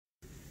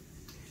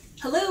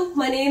Hello,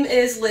 my name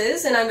is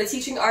Liz and I'm a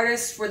teaching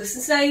artist for the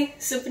Cincinnati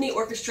Symphony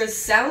Orchestra's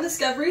Sound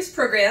Discoveries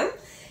program.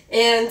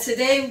 And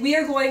today we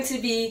are going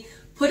to be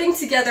putting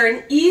together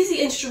an easy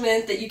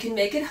instrument that you can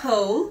make at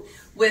home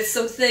with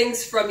some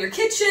things from your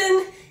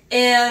kitchen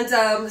and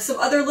some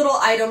other little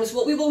items.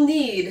 What we will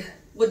need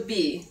would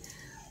be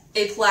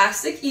a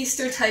plastic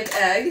Easter type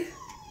egg.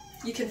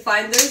 You can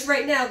find those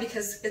right now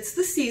because it's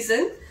the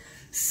season.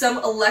 Some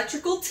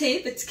electrical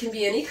tape, it can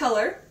be any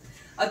color,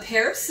 a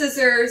pair of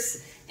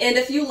scissors, and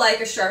if you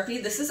like a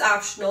Sharpie, this is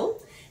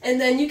optional.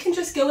 And then you can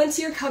just go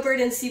into your cupboard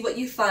and see what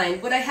you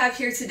find. What I have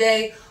here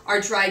today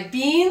are dried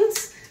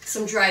beans,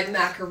 some dried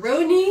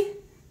macaroni,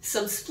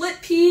 some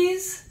split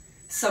peas,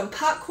 some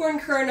popcorn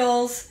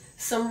kernels,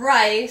 some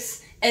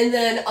rice, and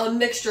then a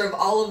mixture of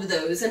all of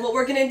those. And what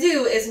we're going to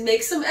do is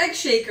make some egg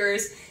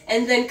shakers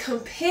and then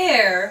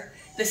compare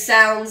the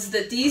sounds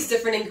that these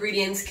different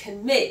ingredients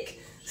can make.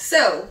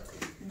 So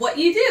what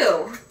you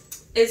do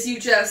is you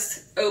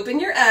just open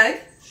your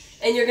egg,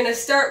 and you're going to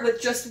start with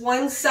just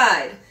one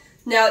side.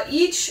 Now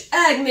each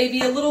egg may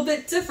be a little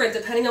bit different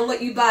depending on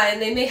what you buy,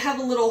 and they may have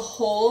a little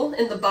hole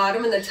in the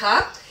bottom and the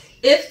top.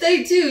 If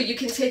they do, you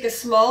can take a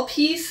small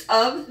piece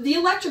of the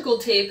electrical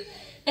tape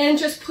and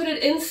just put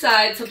it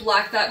inside to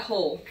block that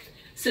hole.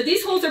 So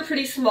these holes are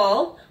pretty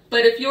small,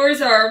 but if yours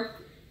are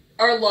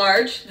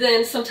large,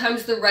 then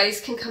sometimes the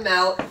rice can come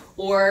out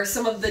or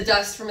some of the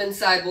dust from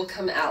inside will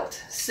come out.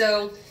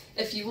 So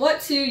if you want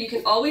to, you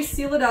can always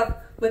seal it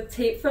up with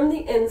tape from the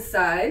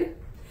inside.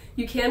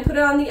 You can put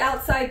it on the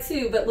outside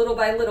too, but little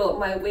by little it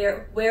might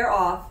wear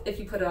off if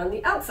you put it on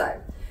the outside.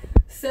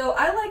 So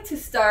I like to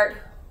start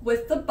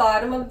with the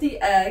bottom of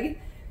the egg.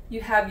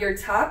 You have your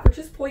top, which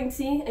is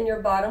pointy, and your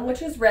bottom,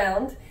 which is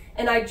round,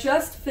 and I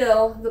just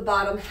fill the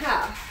bottom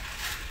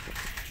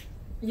half.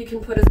 You can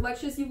put as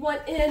much as you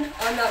want in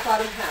on that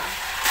bottom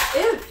half.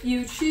 If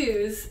you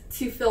choose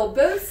to fill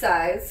both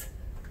sides,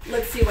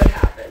 let's see what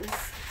happens.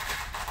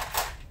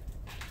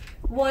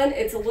 One,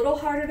 it's a little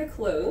harder to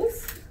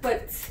close,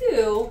 but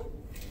two,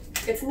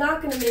 it's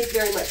not going to make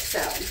very much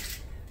sound.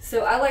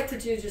 So I like to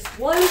do just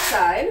one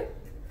side,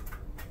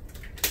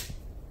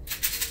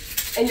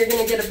 and you're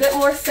going to get a bit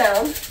more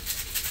sound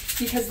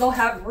because they'll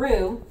have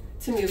room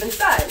to move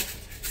inside.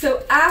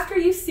 So after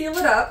you seal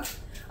it up,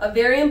 a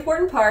very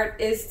important part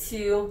is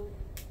to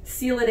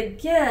seal it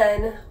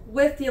again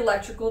with the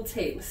electrical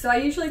tape. So I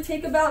usually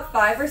take about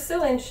 5 or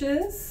so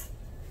inches.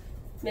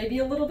 Maybe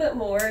a little bit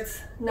more. It's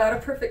not a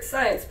perfect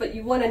science, but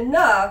you want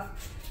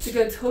enough to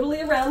go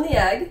totally around the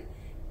egg.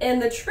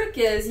 And the trick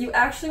is you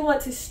actually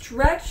want to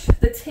stretch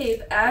the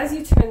tape as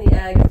you turn the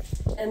egg,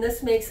 and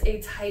this makes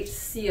a tight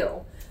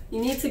seal. You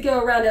need to go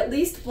around at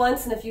least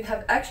once, and if you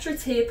have extra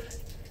tape,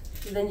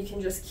 then you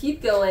can just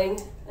keep going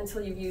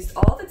until you've used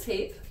all the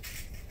tape,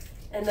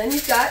 and then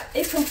you've got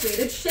a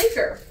completed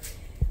shaker.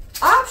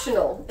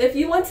 Optional, if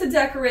you want to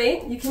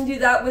decorate, you can do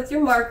that with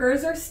your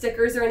markers or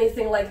stickers or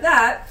anything like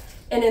that.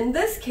 And in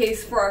this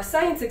case, for our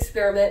science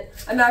experiment,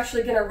 I'm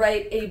actually going to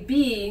write a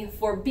B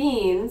for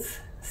beans,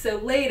 so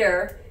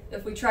later,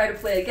 if we try to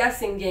play a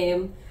guessing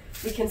game,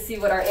 we can see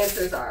what our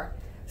answers are.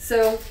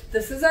 So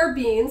this is our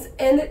beans,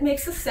 and it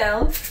makes a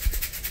sound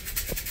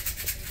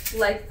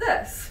like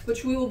this,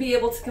 which we will be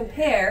able to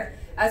compare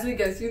as we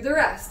go through the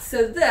rest.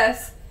 So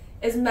this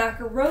is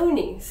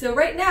macaroni. So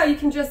right now you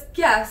can just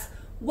guess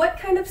what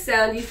kind of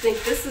sound you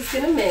think this is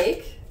going to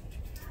make.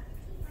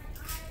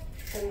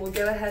 And we'll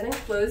go ahead and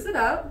close it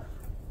up.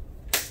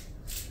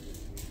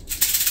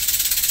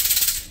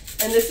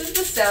 And this is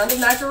the sound of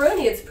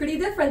macaroni. It's pretty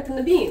different than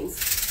the beans.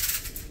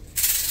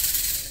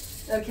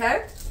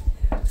 Okay,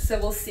 so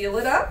we'll seal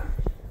it up.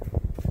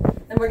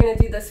 And we're going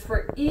to do this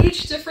for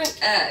each different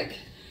egg.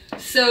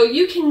 So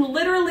you can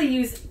literally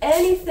use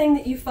anything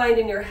that you find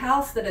in your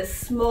house that is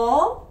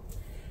small,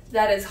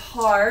 that is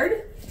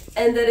hard,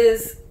 and that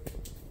is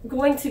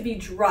going to be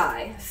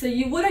dry. So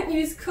you wouldn't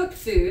use cooked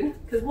food,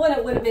 because one,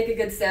 it wouldn't make a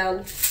good sound,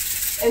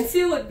 and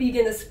two, it would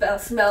begin to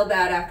smell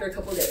bad after a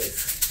couple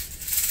days.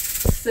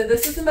 So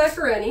this is the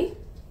macaroni.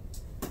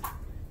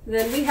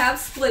 Then we have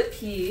split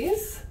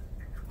peas.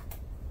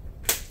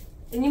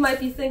 And you might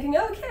be thinking,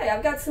 okay,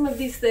 I've got some of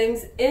these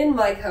things in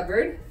my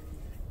cupboard.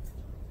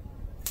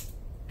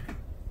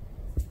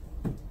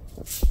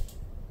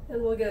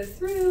 And we'll go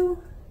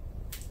through,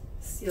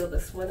 seal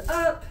this one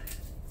up.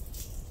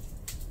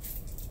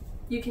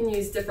 You can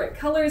use different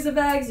colors of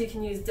eggs. You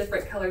can use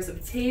different colors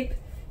of tape.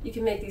 You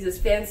can make these as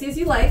fancy as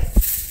you like.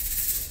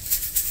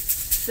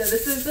 So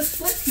this is the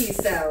split pea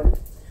sound.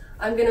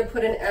 I'm going to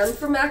put an M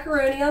for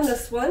macaroni on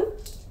this one.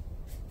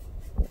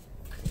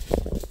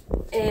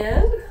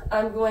 And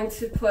I'm going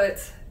to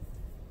put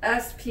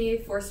SP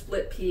for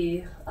split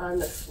pea on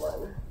this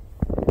one.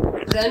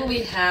 Then we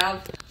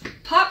have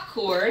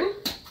popcorn.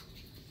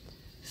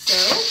 So,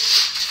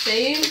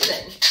 same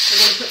thing. We're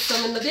going to put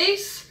some in the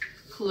base,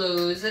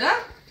 close it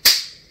up,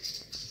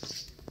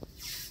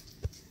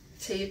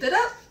 tape it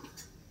up,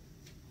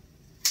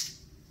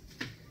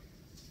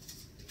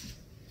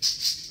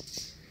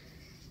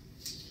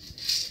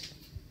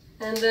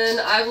 and then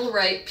I will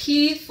write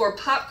P for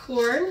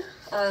popcorn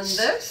on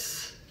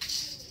this.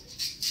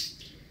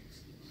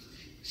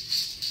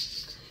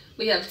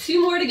 We have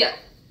 2 more to go.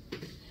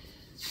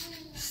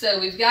 So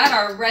we've got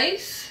our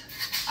rice.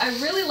 I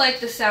really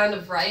like the sound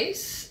of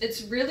rice.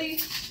 It's really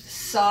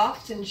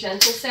soft and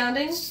gentle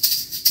sounding,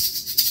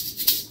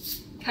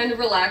 kind of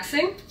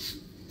relaxing.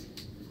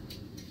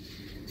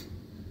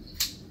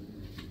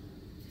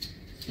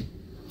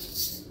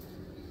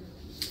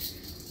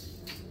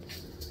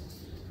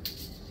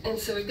 And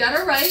so we've got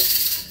our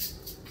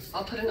rice.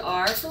 I'll put an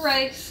R for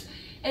rice.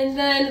 And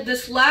then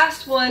this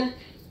last one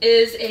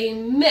is a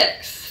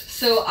mix.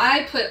 So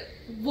I put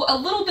a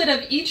little bit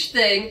of each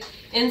thing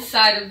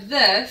inside of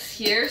this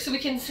here so we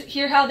can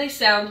hear how they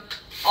sound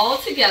all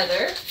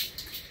together.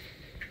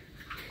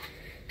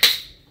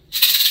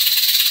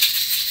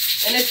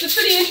 And it's a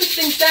pretty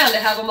interesting sound to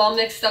have them all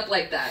mixed up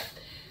like that.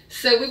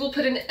 So we will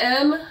put an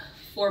M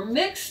for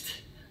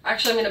mixed.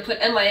 Actually, I'm going to put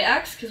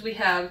MIX because we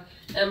have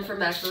M for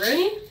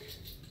macaroni.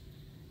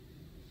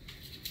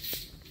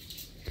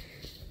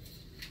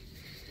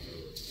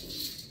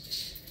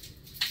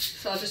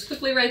 So I'll just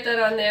quickly write that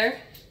on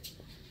there.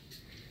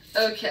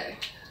 Okay,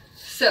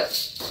 so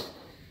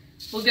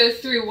we'll go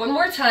through one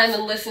more time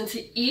and listen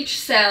to each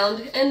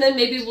sound, and then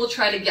maybe we'll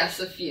try to guess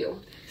a few.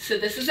 So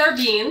this is our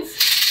beans.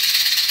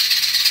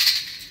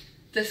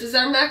 This is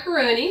our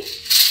macaroni.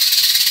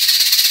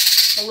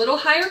 A little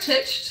higher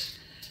pitched.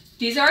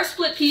 These are our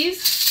split peas.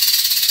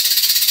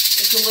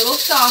 It's a little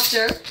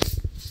softer.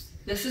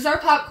 This is our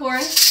popcorn.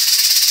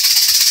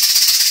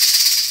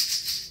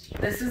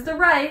 This is the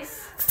rice.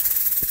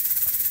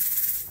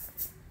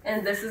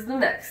 And this is the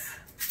mix.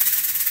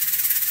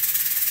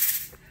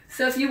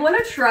 So if you want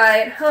to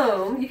try at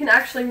home, you can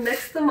actually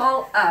mix them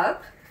all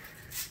up,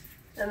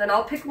 and then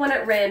I'll pick one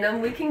at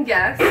random. We can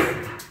guess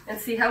and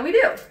see how we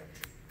do.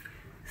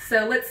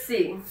 So let's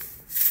see.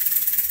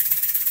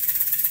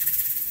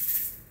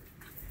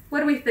 What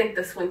do we think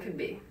this one could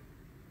be?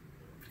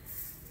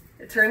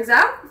 It turns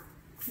out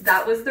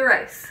that was the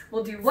rice.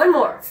 We'll do one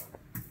more.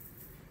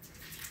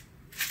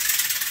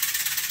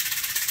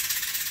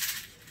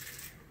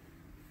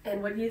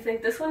 And what do you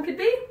think this one could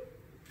be?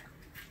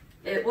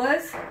 It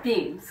was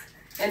beans.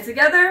 And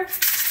together,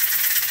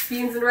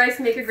 beans and rice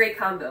make a great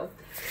combo.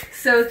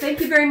 So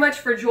thank you very much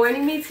for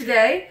joining me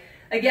today.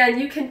 Again,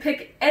 you can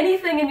pick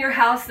anything in your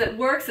house that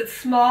works. It's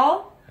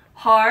small,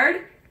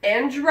 hard,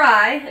 and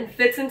dry, and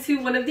fits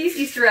into one of these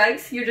Easter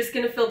eggs. You're just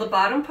going to fill the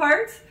bottom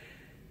part,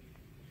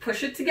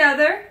 push it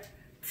together,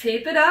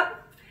 tape it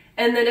up,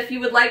 and then if you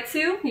would like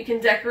to, you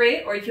can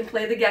decorate or you can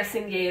play the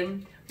guessing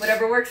game,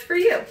 whatever works for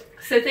you.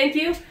 So thank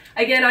you.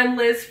 Again, I'm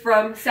Liz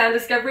from Sound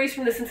Discoveries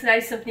from the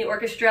Cincinnati Symphony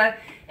Orchestra,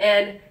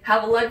 and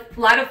have a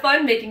lot of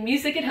fun making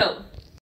music at home.